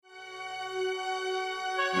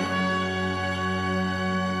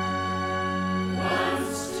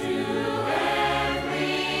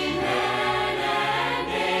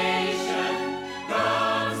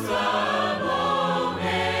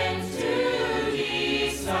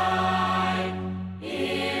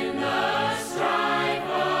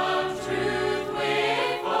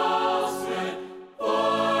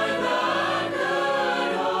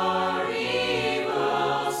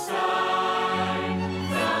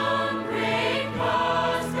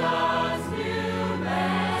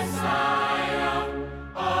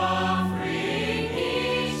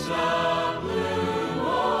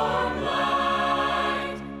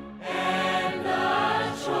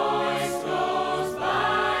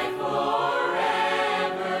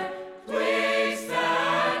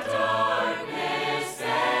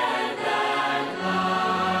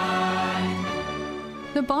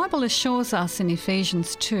Bible assures us in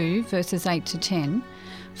Ephesians 2, verses 8 to 10,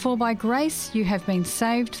 "For by grace you have been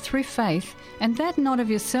saved through faith, and that not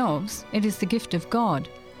of yourselves, it is the gift of God,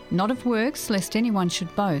 not of works, lest anyone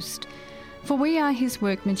should boast. For we are his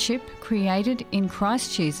workmanship, created in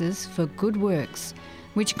Christ Jesus for good works,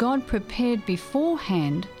 which God prepared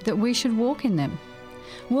beforehand that we should walk in them."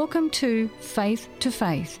 Welcome to Faith to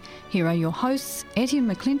Faith. Here are your hosts, Etienne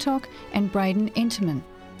McClintock and Braden Enterman.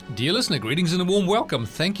 Dear listener, greetings and a warm welcome.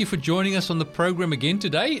 Thank you for joining us on the program again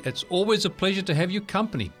today. It's always a pleasure to have your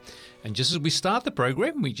company. And just as we start the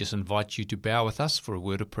program, we just invite you to bow with us for a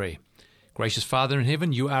word of prayer. Gracious Father in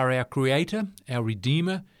heaven, you are our Creator, our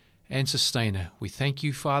Redeemer, and Sustainer. We thank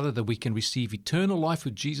you, Father, that we can receive eternal life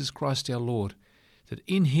with Jesus Christ our Lord, that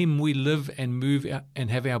in Him we live and move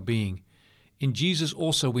and have our being. In Jesus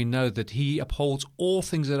also we know that He upholds all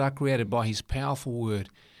things that are created by His powerful word.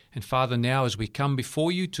 And Father, now as we come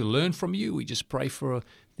before you to learn from you, we just pray for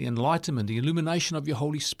the enlightenment, the illumination of your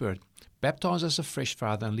Holy Spirit. Baptize us afresh,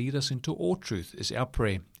 Father, and lead us into all truth is our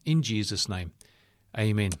prayer. In Jesus' name,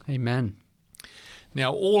 amen. Amen.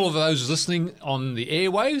 Now, all of those listening on the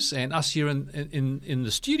airwaves and us here in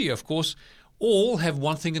the studio, of course, all have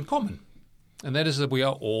one thing in common, and that is that we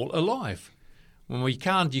are all alive. When we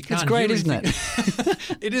can't, you can't. It's great, isn't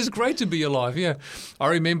it? It is great to be alive, yeah. I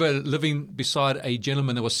remember living beside a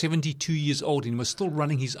gentleman that was 72 years old and he was still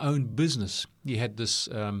running his own business. He had this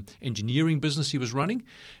engineering business he was running.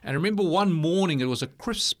 And I remember one morning, it was a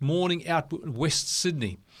crisp morning out in West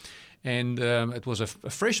Sydney. And it was a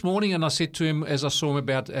fresh morning, and I said to him, as I saw him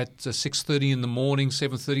about at 6:30 in the morning,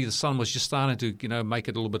 7:30, the sun was just starting to, make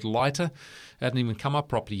it a little bit lighter. It hadn't even come up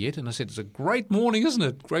properly yet. And I said, "It's a great morning, isn't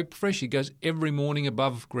it? Great fresh." He goes, "Every morning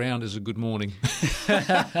above ground is a good morning."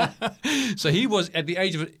 So he was, at the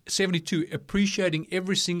age of 72, appreciating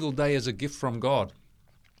every single day as a gift from God.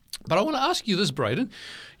 But I want to ask you this, Braden.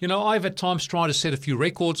 I've at times tried to set a few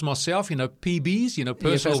records myself, PBs,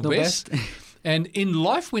 personal best. And in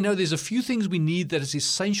life, we know there's a few things we need that is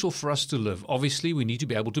essential for us to live. Obviously, we need to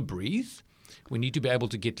be able to breathe. We need to be able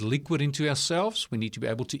to get liquid into ourselves. We need to be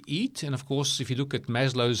able to eat. And of course, if you look at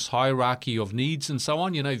Maslow's hierarchy of needs and so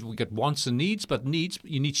on, we get wants and needs, but needs,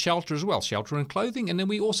 you need shelter as well, shelter and clothing. And then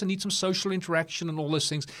we also need some social interaction and all those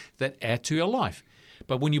things that add to our life.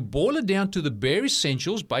 But when you boil it down to the bare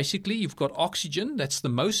essentials, basically you've got oxygen. That's the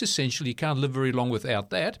most essential. You can't live very long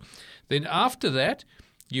without that. Then after that,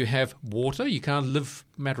 you have water. You can't live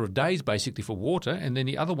a matter of days, basically, for water. And then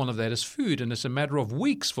the other one of that is food. And it's a matter of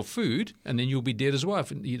weeks for food, and then you'll be dead as well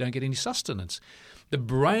if you don't get any sustenance. The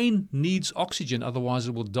brain needs oxygen, otherwise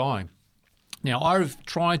it will die. Now, I've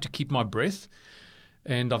tried to keep my breath,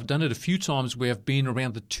 and I've done it a few times where I've been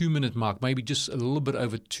around the 2-minute mark, maybe just a little bit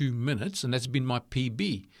over 2 minutes, and that's been my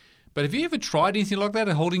PB. But have you ever tried anything like that,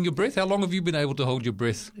 holding your breath? How long have you been able to hold your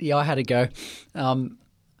breath? Yeah, I had to go. I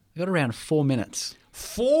got around 4 minutes.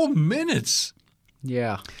 4 minutes?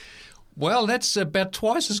 Yeah. Well, that's about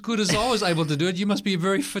twice as good as I was able to do it. You must be a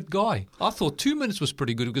very fit guy. I thought 2 minutes was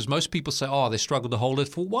pretty good because most people say, they struggle to hold it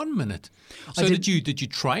for 1 minute. So did you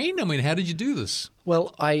train? I mean, how did you do this?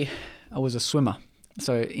 Well, I was a swimmer.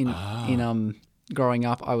 So in growing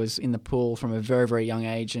up, I was in the pool from a very, very young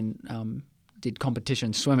age and did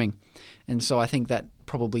competition swimming. And so I think that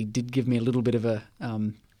probably did give me a little bit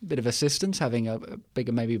of assistance, having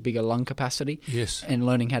maybe a bigger lung capacity. Yes. And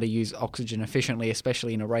learning how to use oxygen efficiently,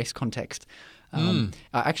 especially in a race context. I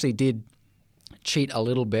actually did cheat a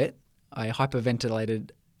little bit. I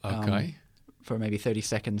hyperventilated for maybe 30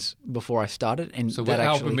 seconds before I started. And so what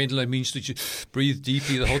hyperventilate means that you breathe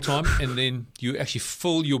deeply the whole time and then you actually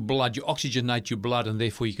fill your blood, you oxygenate your blood, and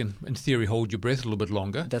therefore you can, in theory, hold your breath a little bit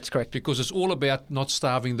longer. That's correct. Because it's all about not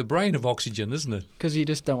starving the brain of oxygen, isn't it? Because you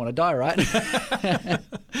just don't want to die, right?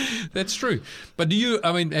 That's true. But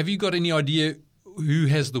have you got any idea who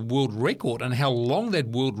has the world record and how long that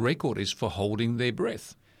world record is for holding their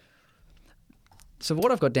breath? So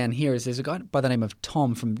what I've got down here is there's a guy by the name of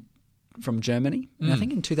Tom from Germany. And I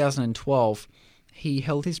think in 2012, he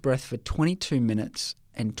held his breath for 22 minutes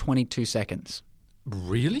and 22 seconds.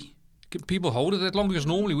 Really? Can people hold it that long? Because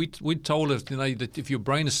normally we're told that if your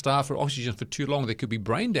brain is starved for oxygen for too long, there could be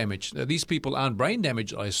brain damage. Now, these people aren't brain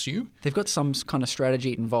damaged, I assume. They've got some kind of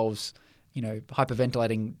strategy. It involves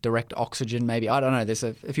hyperventilating direct oxygen maybe. I don't know. There's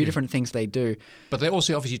a few different things they do. But they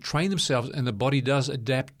also obviously train themselves, and the body does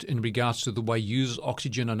adapt in regards to the way it uses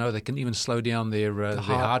oxygen. I know they can even slow down their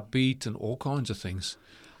heartbeat and all kinds of things.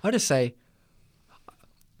 I just say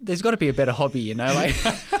there's got to be a better hobby,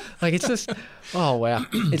 Like it's just, oh wow!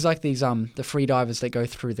 It's like these the free divers that go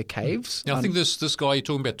through the caves. Now I think this guy you're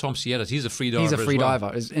talking about, Tom Sietas, he's a free diver. He's a free diver,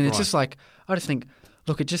 and it's right. just like I just think,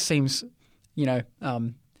 look, it just seems,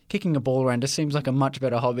 kicking a ball around just seems like a much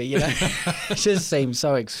better hobby, you know. It just seems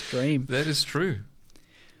so extreme. That is true.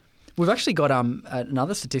 We've actually got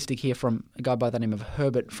another statistic here from a guy by the name of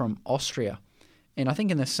Herbert from Austria. And I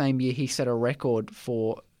think in the same year he set a record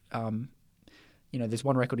for, there's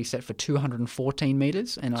one record he set for 214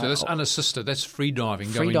 metres. So that's unassisted. That's free diving.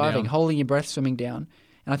 Free diving, holding your breath, swimming down.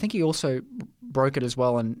 And I think he also broke it as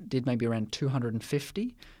well and did maybe around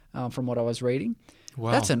 250 from what I was reading.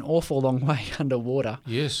 Wow. That's an awful long way underwater.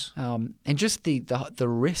 Yes. And just the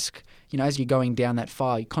risk, as you're going down that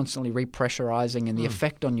far, you're constantly repressurizing and the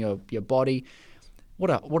effect on your body.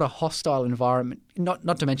 What a hostile environment.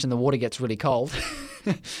 Not to mention the water gets really cold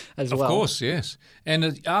as well. Of course, yes.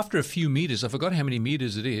 And after a few meters, I forgot how many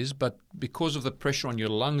meters it is, but because of the pressure on your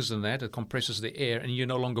lungs and that, it compresses the air and you're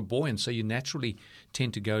no longer buoyant, so you naturally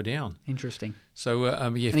tend to go down. Interesting. So,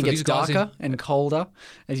 and it gets darker and colder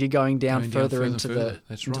as you're going down further into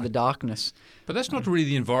the darkness. But that's not really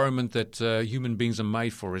the environment that human beings are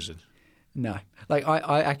made for, is it? No. Like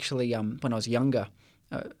I actually, when I was younger,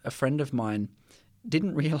 a friend of mine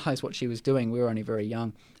didn't realize what she was doing. We were only very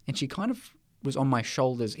young. And she kind of was on my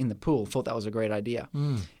shoulders in the pool, thought that was a great idea.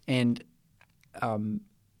 And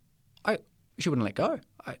she wouldn't let go.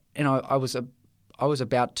 I was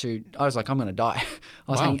like, I'm going to die.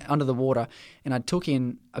 I was hanging under the water and I took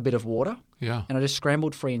in a bit of water and I just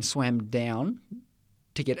scrambled free and swam down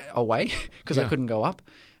to get away because I couldn't go up.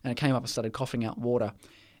 And I came up and started coughing out water.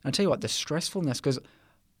 And I tell you what, the stressfulness, because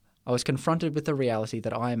I was confronted with the reality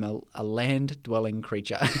that I am a land-dwelling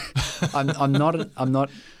creature. I'm not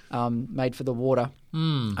made for the water.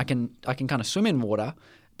 I can kind of swim in water,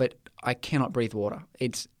 but I cannot breathe water.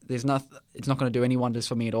 It's not going to do any wonders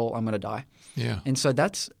for me at all. I'm going to die. Yeah. And so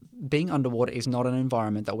being underwater is not an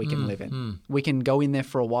environment that we can live in. We can go in there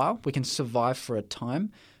for a while. We can survive for a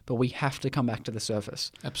time, but we have to come back to the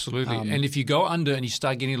surface. Absolutely. And if you go under and you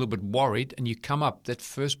start getting a little bit worried and you come up, that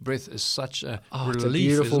first breath is such a relief, it's a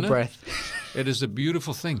beautiful isn't it? breath. It is a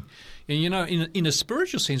beautiful thing. And, in a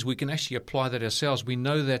spiritual sense, we can actually apply that ourselves. We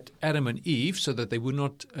know that Adam and Eve, so that they would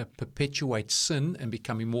not perpetuate sin and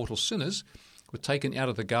become immortal sinners, were taken out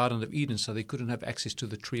of the Garden of Eden so they couldn't have access to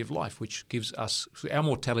the tree of life, which gives us – our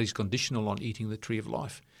mortality is conditional on eating the tree of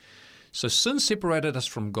life. So sin separated us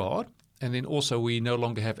from God, and then also we no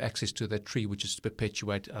longer have access to that tree, which is to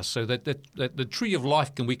perpetuate us. So that the tree of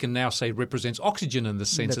life we can now say represents oxygen in this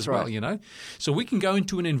sense as well, So we can go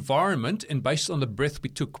into an environment, and based on the breath we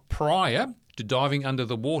took prior to diving under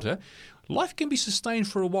the water, life can be sustained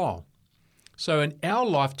for a while. So in our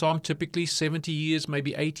lifetime, typically 70 years,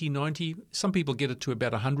 maybe 80, 90, some people get it to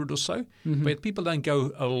about 100 or so, but people don't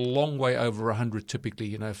go a long way over 100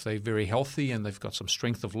 typically, if they're very healthy and they've got some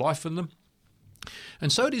strength of life in them.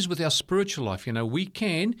 And so it is with our spiritual life. We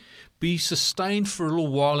can be sustained for a little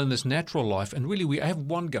while in this natural life, and really we have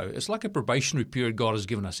one go. It's like a probationary period God has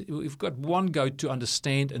given us. We've got one go to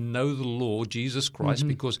understand and know the Lord, Jesus Christ,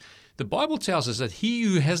 because the Bible tells us that he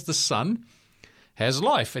who has the Son has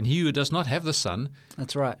life, and he who does not have the Son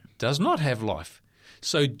does not have life.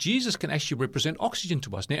 So Jesus can actually represent oxygen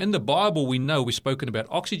to us. Now, in the Bible, we know we've spoken about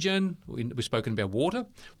oxygen, we've spoken about water.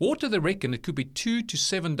 Water, they reckon it could be 2 to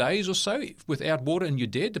 7 days or so without water and you're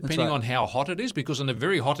dead, depending on how hot it is, because in a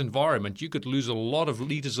very hot environment, you could lose a lot of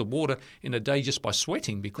litres of water in a day just by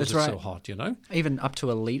sweating because so hot, Even up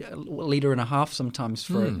to a litre and a half sometimes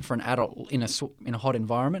for an adult in a hot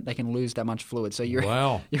environment, they can lose that much fluid. So you're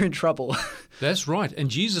in trouble. That's right. And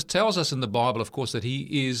Jesus tells us in the Bible, of course, that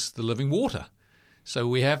he is the living water. So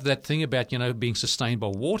we have that thing about, being sustained by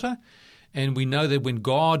water. And we know that when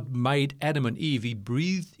God made Adam and Eve, he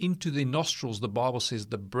breathed into their nostrils, the Bible says,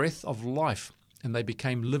 the breath of life, and they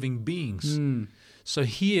became living beings. So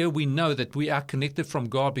here we know that we are connected from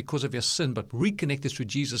God because of our sin, but reconnected through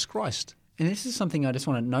Jesus Christ. And this is something I just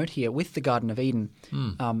want to note here with the Garden of Eden.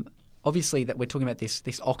 Obviously, that we're talking about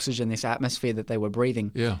this oxygen, this atmosphere that they were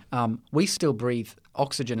breathing. Yeah. We still breathe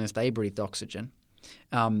oxygen as they breathed oxygen.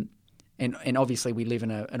 And obviously we live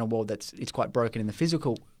in a world it's quite broken in the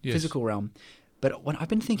physical realm. But what I've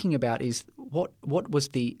been thinking about is what was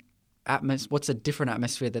what's a different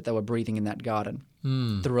atmosphere that they were breathing in that garden?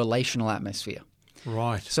 The relational atmosphere.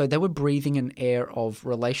 Right. So they were breathing an air of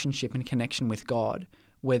relationship and connection with God,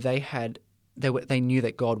 where they knew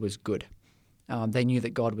that God was good. They knew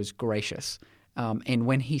that God was gracious. And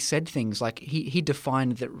when he said things like he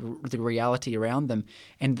defined the reality around them,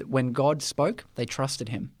 and when God spoke, they trusted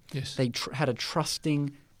him. Yes. They had a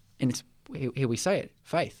trusting, and here we say it,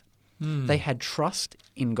 faith. They had trust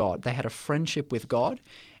in God. They had a friendship with God,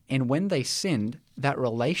 and when they sinned, that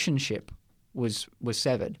relationship was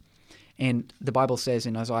severed. And the Bible says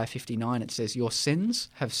in Isaiah 59, it says, "Your sins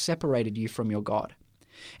have separated you from your God."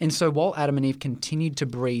 And so while Adam and Eve continued to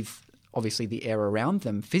breathe, obviously, the air around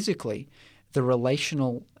them physically, the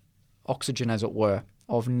relational oxygen, as it were,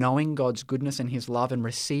 of knowing God's goodness and his love and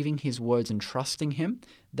receiving his words and trusting him,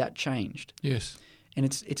 that changed. Yes. And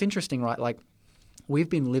it's interesting, right? Like, we've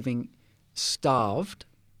been living starved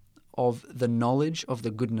of the knowledge of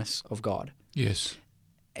the goodness of God. Yes.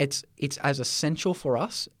 It's as essential for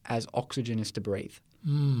us as oxygen is to breathe.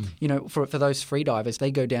 You know, for those free divers,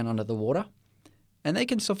 they go down under the water and they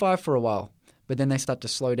can survive for a while, but then they start to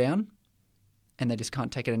slow down and they just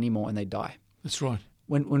can't take it anymore and they die. That's right.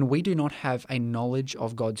 When we do not have a knowledge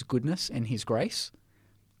of God's goodness and his grace,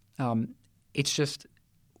 it's just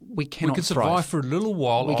we cannot We can survive thrive. for a little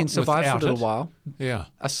while. We can survive for a little it. while. Yeah.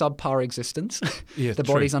 A subpar existence. Yeah, the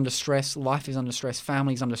true. body's under stress, life is under stress,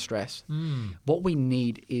 family's under stress. What we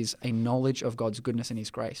need is a knowledge of God's goodness and his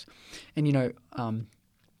grace. And, you know,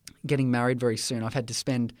 getting married very soon, I've had to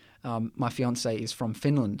spend, my fiance is from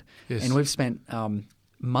Finland, Yes. and we've spent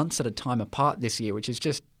months at a time apart this year, which is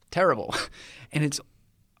just terrible. And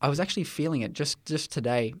I was actually feeling it just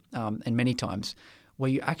today and many times, where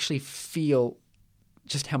you actually feel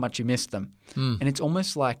just how much you miss them. And it's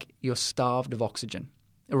almost like you're starved of oxygen,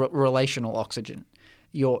 relational oxygen.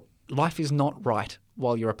 Your life is not right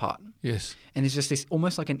while you're apart. Yes. And there's just this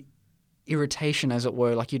almost like an irritation, as it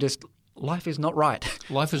were, like life is not right.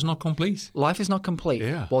 Life is not complete. Life is not complete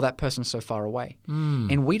Yeah. while that person's so far away.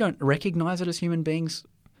 And we don't recognize it as human beings,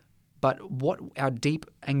 but what our deep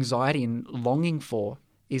anxiety and longing for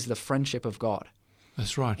is the friendship of God.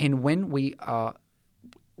 That's right. And when we are,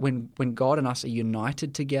 when God and us are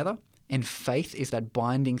united together, and faith is that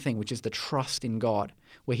binding thing, which is the trust in God,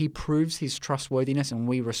 where he proves his trustworthiness and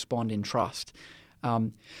we respond in trust.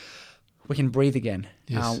 We can breathe again.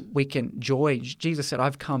 Yes. We can joy. Jesus said,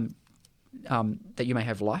 I've come that you may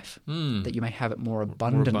have life, that you may have it more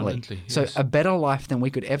abundantly. So yes. a better life than we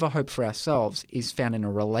could ever hope for ourselves is found in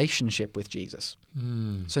a relationship with Jesus.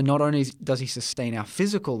 So not only does he sustain our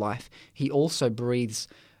physical life, he also breathes,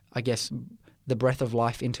 I guess, the breath of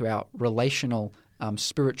life into our relational,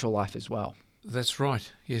 spiritual life as well. That's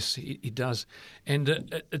right. Yes, it does. And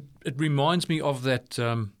it reminds me of that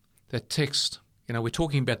text. You know, we're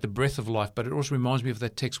talking about the breath of life, but it also reminds me of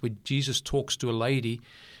that text where Jesus talks to a lady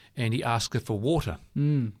and he asks her for water.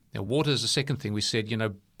 Now, water is the second thing. We said, you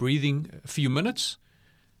know, breathing a few minutes,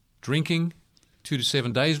 drinking 2 to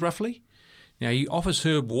 7 days roughly. Now, he offers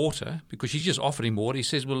her water because she's just offered him water. He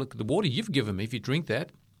says, well, look, the water you've given me, if you drink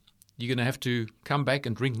that, you're going to have to come back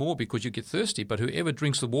and drink more because you get thirsty. But whoever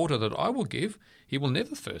drinks the water that I will give, he will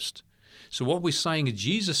never thirst. So what we're saying is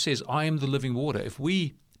Jesus says, I am the living water. If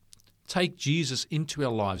we take Jesus into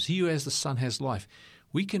our lives, he who has the Son has life,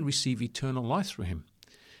 we can receive eternal life through him.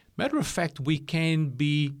 Matter of fact, we can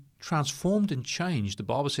be transformed and changed. The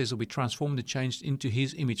Bible says that we're transformed and changed into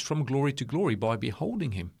his image from glory to glory by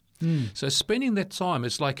beholding him. So spending that time,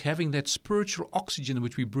 it's like having that spiritual oxygen in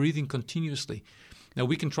which we're breathing continuously. Now,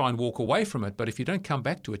 we can try and walk away from it, but if you don't come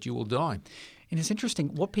back to it, you will die. And it's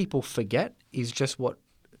interesting, what people forget is just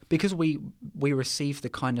because we receive the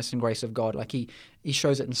kindness and grace of God, like he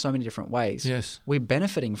shows it in so many different ways. Yes. We're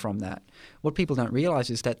benefiting from that. What people don't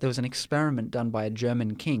realize is that there was an experiment done by a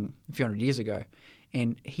German king a few hundred years ago,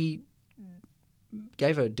 and he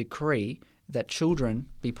gave a decree that children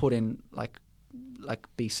be put in, like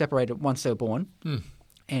be separated once they're born,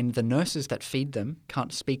 and the nurses that feed them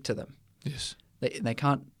can't speak to them. Yes. They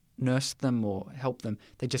can't nurse them or help them.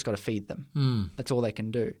 They just got to feed them. That's all they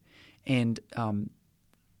can do. And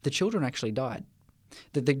the children actually died.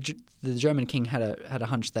 The German king had a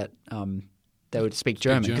hunch that they would speak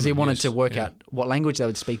German because he wanted to work out what language they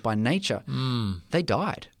would speak by nature. They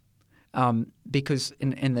died because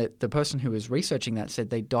the person who was researching that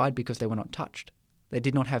said they died because they were not touched. They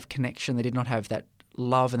did not have connection. They did not have that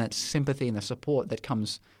love and that sympathy and the support that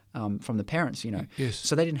comes from the parents, you know. Yes.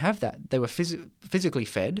 So they didn't have that. They were physically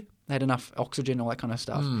fed. They had enough oxygen, all that kind of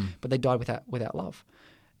stuff, but they died without love.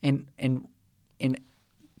 And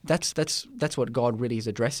that's what God really is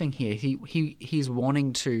addressing here. He's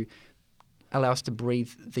wanting to allow us to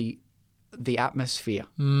breathe the atmosphere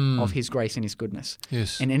of his grace and his goodness.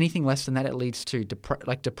 Yes. And anything less than that, it leads to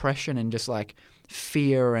depression and just like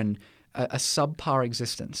fear and a subpar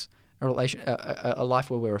existence, a life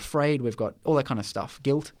where we're afraid, we've got all that kind of stuff,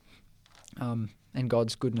 guilt, and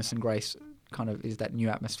God's goodness and grace kind of is that new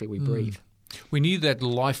atmosphere we breathe. We need that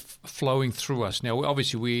life flowing through us. Now,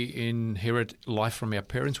 obviously, we inherit life from our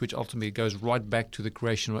parents, which ultimately goes right back to the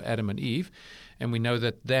creation of Adam and Eve. And we know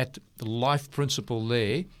that life principle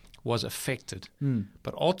there was affected.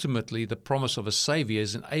 But ultimately, the promise of a Savior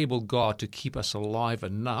has enabled God to keep us alive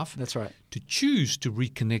enough That's right. to choose to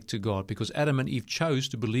reconnect to God, because Adam and Eve chose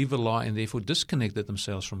to believe a lie and therefore disconnected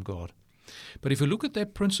themselves from God. But if we look at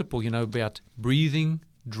that principle, about breathing,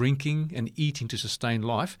 drinking, and eating to sustain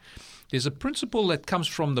life, there's a principle that comes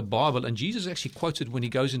from the Bible, and Jesus actually quotes it when he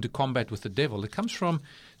goes into combat with the devil. It comes from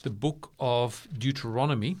the book of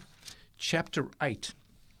Deuteronomy, chapter 8.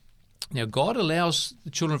 Now, God allows the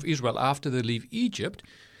children of Israel, after they leave Egypt,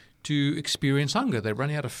 to experience hunger. They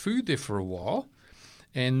run out of food there for a while,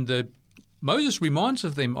 and Moses reminds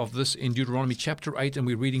them of this in Deuteronomy chapter 8, and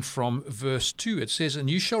we're reading from verse 2. It says, "And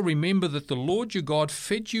you shall remember that the Lord your God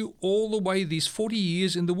fed you all the way these 40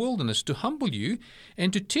 years in the wilderness to humble you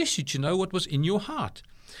and to test you to know what was in your heart,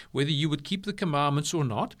 whether you would keep the commandments or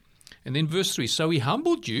not." And then verse 3, "So he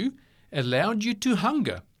humbled you, allowed you to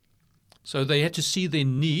hunger." So they had to see their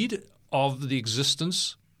need of the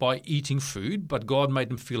existence by eating food, but God made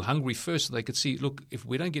them feel hungry first so they could see, look, if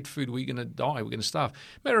we don't get food, we're going to die, we're going to starve.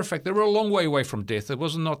 Matter of fact, they were a long way away from death. God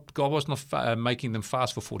was not making them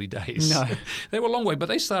fast for 40 days. No. They were a long way, but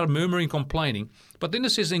they started murmuring, complaining. But then it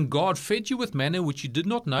says, "Then God fed you with manna which you did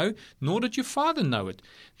not know, nor did your father know it,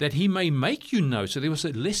 that he may make you know." So there was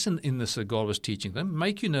a lesson in this that God was teaching them.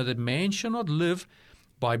 "Make you know that man shall not live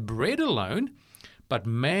by bread alone, but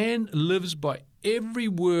man lives by every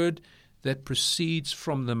word that proceeds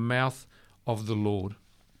from the mouth of the Lord."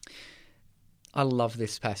 I love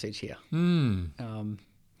this passage here.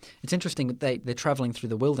 It's interesting that they're traveling through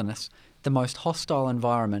the wilderness, the most hostile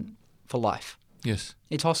environment for life. Yes.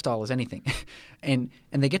 It's hostile as anything. and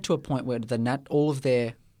they get to a point where all of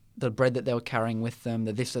the bread that they were carrying with them,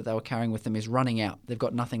 that they were carrying with them is running out. They've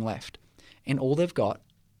got nothing left. And all they've got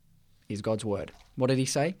is God's word. What did he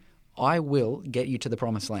say? "I will get you to the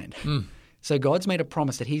promised land." So God's made a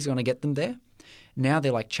promise that he's going to get them there. Now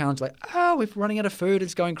they're like challenged, like, "Oh, we're running out of food.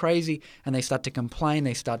 It's going crazy." And they start to complain.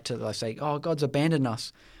 They start to say, "Oh, God's abandoned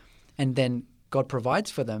us." And then God provides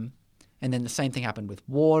for them. And then the same thing happened with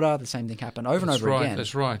water. The same thing happened over and over again.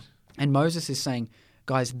 That's right. And Moses is saying,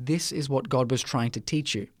 guys, this is what God was trying to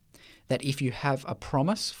teach you. That if you have a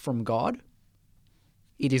promise from God,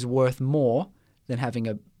 it is worth more than having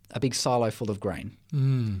a big silo full of grain.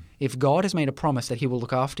 If God has made a promise that he will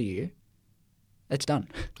look after you, it's done.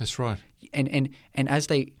 That's right. And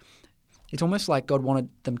it's almost like God wanted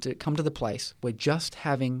them to come to the place where just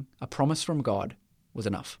having a promise from God was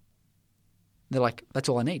enough. They're like, that's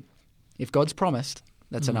all I need. If God's promised,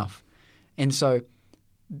 that's enough. And so,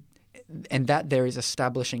 and that there is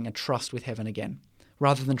establishing a trust with heaven again,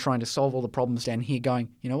 rather than trying to solve all the problems down here going,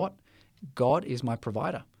 you know what? God is my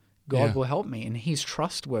provider. God will help me, and he's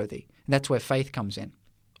trustworthy. And that's where faith comes in.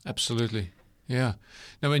 Absolutely. Yeah.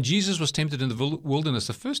 Now, when Jesus was tempted in the wilderness,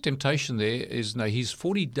 the first temptation there is he's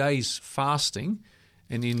 40 days fasting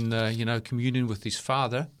and in communion with his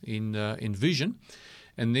Father in vision,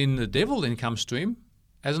 and then the devil then comes to him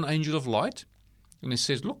as an angel of light, and he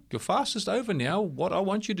says, "Look, your fast is over now. What I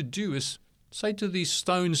want you to do is say to these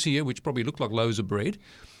stones here, which probably look like loaves of bread,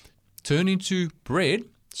 turn into bread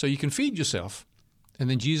so you can feed yourself." And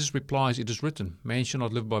then Jesus replies, "It is written, man shall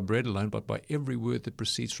not live by bread alone, but by every word that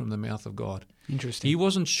proceeds from the mouth of God." Interesting. He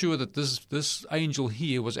wasn't sure that this angel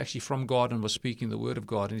here was actually from God and was speaking the word of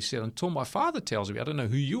God. And he said, "Until my Father tells me," I don't know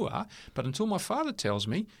who you are, but until my Father tells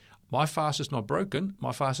me, my fast is not broken,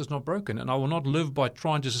 my fast is not broken. And I will not live by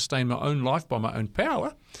trying to sustain my own life by my own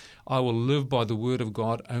power. I will live by the word of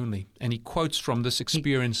God only. And he quotes from this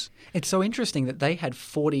experience. It's so interesting that they had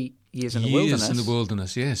 40 years in the wilderness. Years in the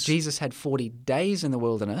wilderness, yes. Jesus had 40 days in the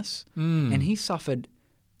wilderness, and he suffered,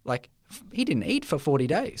 he didn't eat for 40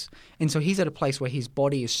 days. And so he's at a place where his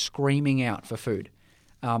body is screaming out for food.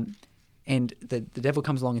 And the devil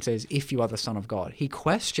comes along and says, "If you are the Son of God." He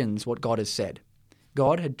questions what God has said.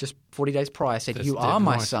 God had just 40 days prior said, "You are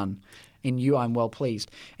my son, in you I'm well pleased."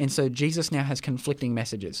 And so Jesus now has conflicting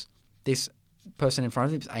messages. This person in front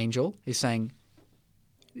of him, this angel,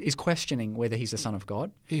 is questioning whether he's the Son of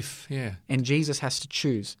God. And Jesus has to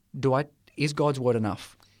choose. Is God's word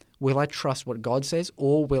enough? Will I trust what God says,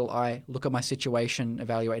 or will I look at my situation,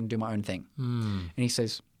 evaluate, and do my own thing? And he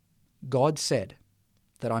says, God said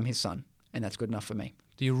that I'm his son, and that's good enough for me.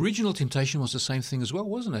 The original temptation was the same thing as well,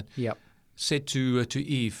 wasn't it? Yep. Said to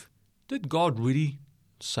Eve, did God really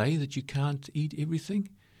say that you can't eat everything?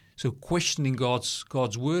 So questioning God's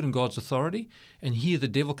word and God's authority. And here the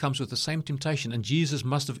devil comes with the same temptation. And Jesus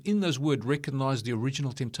must have, in those words, recognized the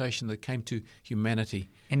original temptation that came to humanity,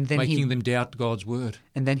 and then making them doubt God's word.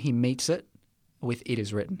 And then he meets it with "it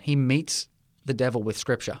is written." He meets the devil with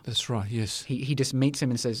Scripture. That's right, yes. He just meets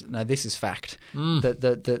him and says, "No, this is fact.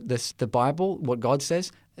 The Bible, what God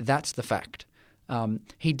says, that's the fact.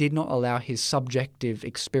 He did not allow his subjective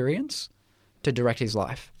experience to direct his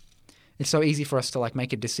life. It's so easy for us to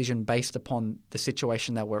make a decision based upon the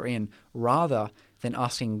situation that we're in, rather than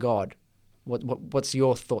asking God, what's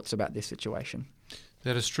your thoughts about this situation?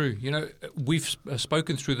 That is true. We've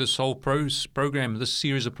spoken through this whole program, this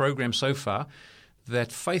series of programs so far,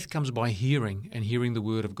 that faith comes by hearing, and hearing the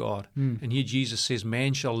word of God. And here Jesus says,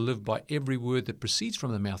 man shall live by every word that proceeds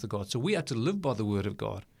from the mouth of God. So we are to live by the word of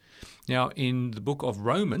God. Now, in the book of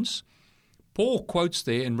Romans, Paul quotes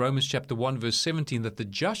there in Romans chapter 1, verse 17, that the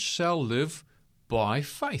just shall live by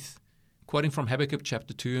faith, quoting from Habakkuk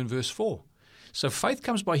chapter 2 and verse 4. So faith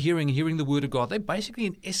comes by hearing, and hearing the word of God. They basically,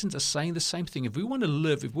 in essence, are saying the same thing. If we want to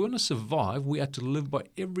live, if we want to survive, we are to live by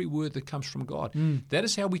every word that comes from God. That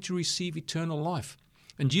is how we to receive eternal life.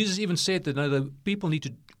 And Jesus even said that the people need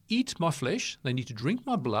to eat my flesh, they need to drink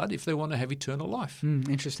my blood if they want to have eternal life.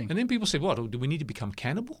 Interesting. And then people say, what, do we need to become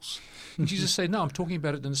cannibals? And Jesus said, no, I'm talking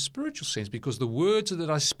about it in a spiritual sense, because the words that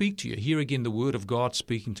I speak to you, here again the word of God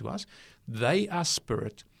speaking to us, they are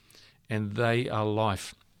spirit and they are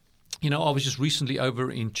life. I was just recently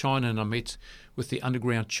over in China, and I met with the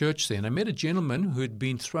underground church there, and I met a gentleman who had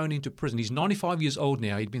been thrown into prison. He's 95 years old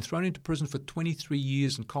now. He'd been thrown into prison for 23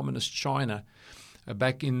 years in communist China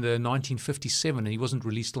back in the 1957, and he wasn't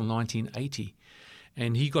released till 1980.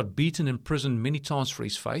 And he got beaten in prison many times for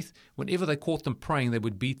his faith. Whenever they caught them praying, they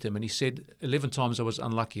would beat them. And he said, 11 times I was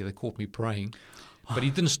unlucky, they caught me praying. But he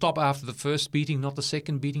didn't stop after the first beating, not the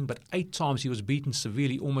second beating, but 8 times he was beaten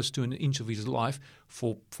severely, almost to an inch of his life,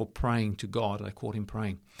 for praying to God. They caught him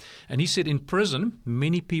praying. And he said in prison,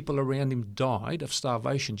 many people around him died of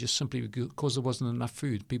starvation just simply because there wasn't enough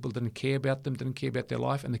food. People didn't care about them, didn't care about their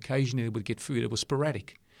life, and occasionally they would get food. It was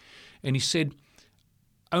sporadic. And he said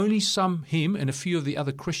only him and a few of the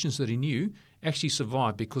other Christians that he knew actually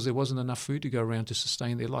survived because there wasn't enough food to go around to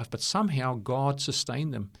sustain their life. But somehow God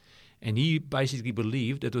sustained them. And he basically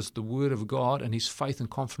believed it was the word of God and his faith and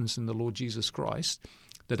confidence in the Lord Jesus Christ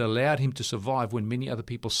that allowed him to survive when many other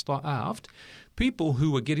people starved, people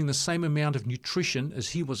who were getting the same amount of nutrition as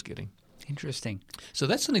he was getting. Interesting. So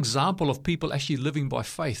that's an example of people actually living by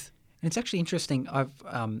faith. And it's actually interesting. I've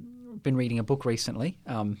been reading a book recently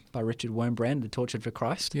by Richard Wurmbrand, The Tortured for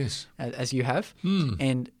Christ, yes, as you have.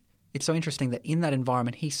 And it's so interesting that in that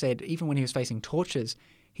environment, he said even when he was facing tortures,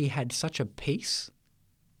 he had such a peace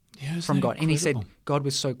from God. Incredible? And he said, God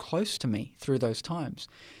was so close to me through those times.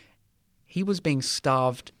 He was being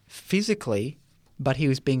starved physically, but he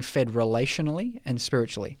was being fed relationally and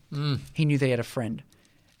spiritually. He knew that he had a friend.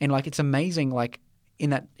 And it's amazing, in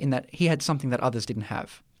that he had something that others didn't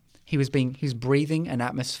have. He was breathing an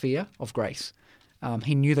atmosphere of grace.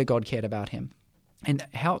 He knew that God cared about him. And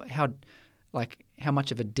how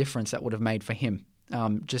much of a difference that would have made for him,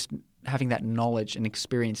 just having that knowledge and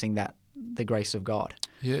experiencing the grace of God.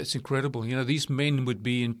 Yeah, it's incredible. These men would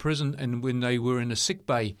be in prison, and when they were in a sick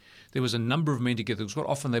bay, there was a number of men together. Quite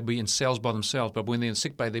often they'd be in cells by themselves, but when they're in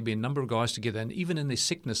sick bay, there'd be a number of guys together. And even in their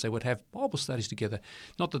sickness, they would have Bible studies together.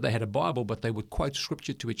 Not that they had a Bible, but they would quote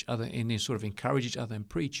scripture to each other and then sort of encourage each other and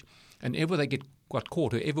preach. And whenever they got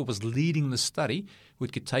caught, whoever was leading the study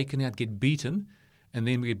would get taken out, get beaten, and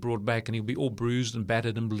then we get brought back, and he'll be all bruised and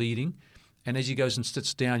battered and bleeding. And as he goes and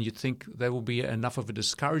sits down, you'd think there will be enough of a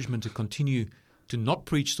discouragement to continue to not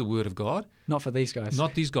preach the word of God. Not for these guys.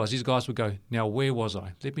 Not these guys. These guys would go, now where was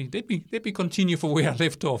I? Let me continue for where I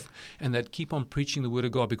left off. And they'd keep on preaching the word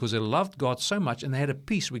of God because they loved God so much, and they had a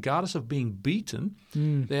peace, regardless of being beaten.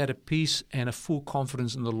 They had a peace and a full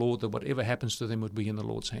confidence in the Lord that whatever happens to them would be in the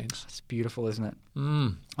Lord's hands. It's beautiful, isn't it?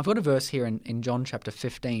 I've got a verse here in John chapter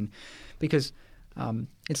 15, because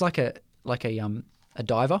it's like a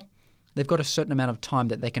diver. They've got a certain amount of time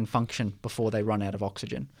that they can function before they run out of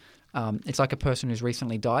oxygen. It's like a person who's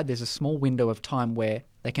recently died. There's a small window of time where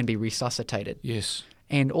they can be resuscitated. Yes.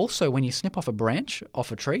 And also when you snip off a branch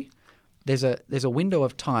off a tree, there's a window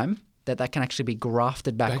of time that can actually be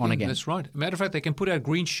grafted back on again. That's right. Matter of fact, they can put out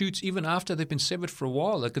green shoots even after they've been severed for a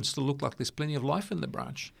while. They can still look like there's plenty of life in the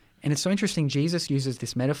branch. And it's so interesting. Jesus uses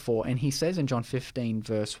this metaphor, and he says in John 15,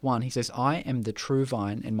 verse 1, he says, I am the true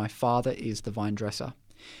vine, and my Father is the vine dresser.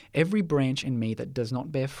 Every branch in me that does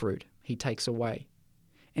not bear fruit, he takes away.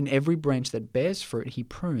 And every branch that bears fruit, he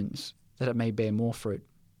prunes, that it may bear more fruit.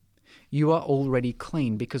 You are already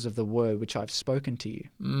clean because of the word which I have spoken to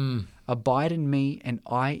you. Abide in me, and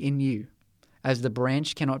I in you. As the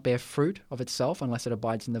branch cannot bear fruit of itself unless it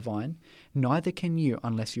abides in the vine, neither can you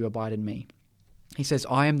unless you abide in me. He says,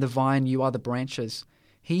 I am the vine, you are the branches.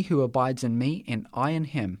 He who abides in me, and I in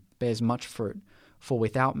him, bears much fruit. For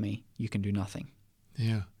without me, you can do nothing.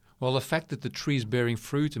 Yeah. Well, the fact that the tree is bearing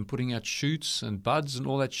fruit and putting out shoots and buds and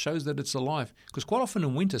all that shows that it's alive. Because quite often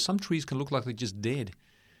in winter, some trees can look like they're just dead.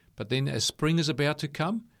 But then as spring is about to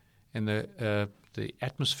come and the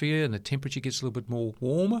atmosphere and the temperature gets a little bit more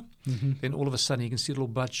warmer, then all of a sudden you can see a little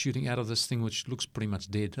bud shooting out of this thing which looks pretty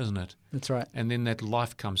much dead, doesn't it? That's right. And then that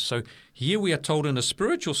life comes. So here we are told in a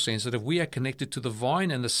spiritual sense that if we are connected to the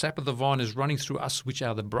vine and the sap of the vine is running through us, which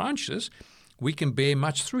are the branches, we can bear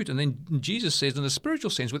much fruit. And then Jesus says in the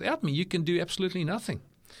spiritual sense, without me, you can do absolutely nothing.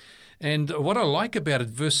 And what I like about it,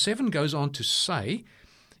 verse 7 goes on to say,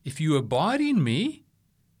 if you abide in me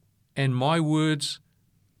and my words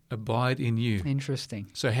abide in you.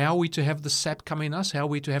 Interesting. So how are we to have the sap come in us? How are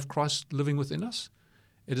we to have Christ living within us?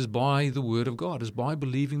 It is by the word of God. It is by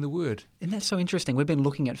believing the word. And that's so interesting. We've been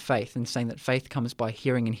looking at faith and saying that faith comes by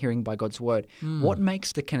hearing and hearing by God's word. What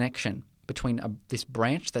makes the connection between this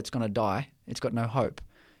branch that's going to die, it's got no hope,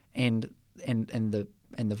 and the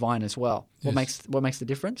vine as well? Yes. What makes the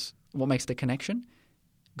difference? What makes the connection?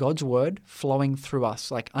 God's word flowing through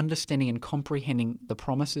us, like understanding and comprehending the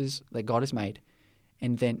promises that God has made,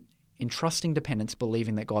 and then in trusting dependence,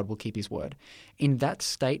 believing that God will keep his word. In that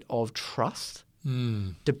state of trust,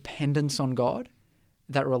 dependence on God,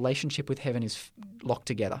 that relationship with heaven is locked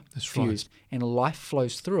together, fused, and life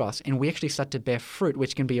flows through us, and we actually start to bear fruit,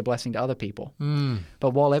 which can be a blessing to other people. But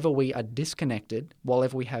while ever we are disconnected, while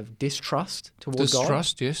ever we have distrust towards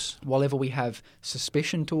God, yes. while ever we have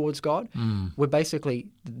suspicion towards God, we're basically,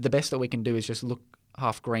 the best that we can do is just look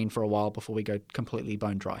half green for a while before we go completely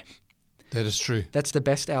bone dry. That is true. That's the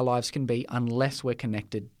best our lives can be unless we're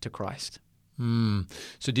connected to Christ.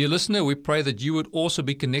 So, dear listener, we pray that you would also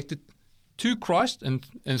be connected to Christ and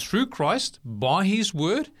through Christ by his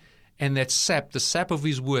word, and that sap, the sap of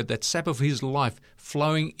his word, that sap of his life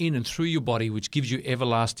flowing in and through your body, which gives you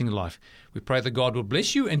everlasting life. We pray that God will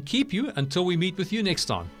bless you and keep you until we meet with you next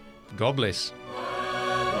time. God bless.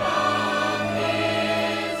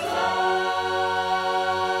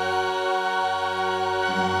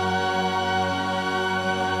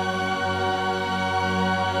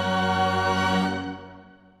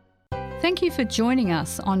 Thank you for joining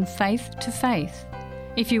us on Faith to Faith.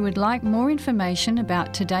 If you would like more information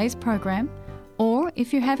about today's program, or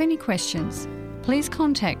if you have any questions, please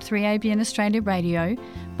contact 3ABN Australia Radio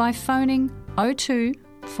by phoning 02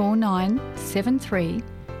 4973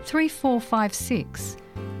 3456,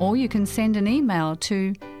 or you can send an email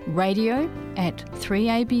to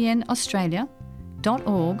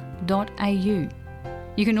radio@3abnaustralia.org.au.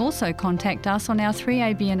 You can also contact us on our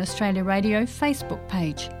 3ABN Australia Radio Facebook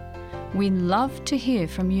page. We'd love to hear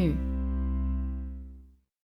from you.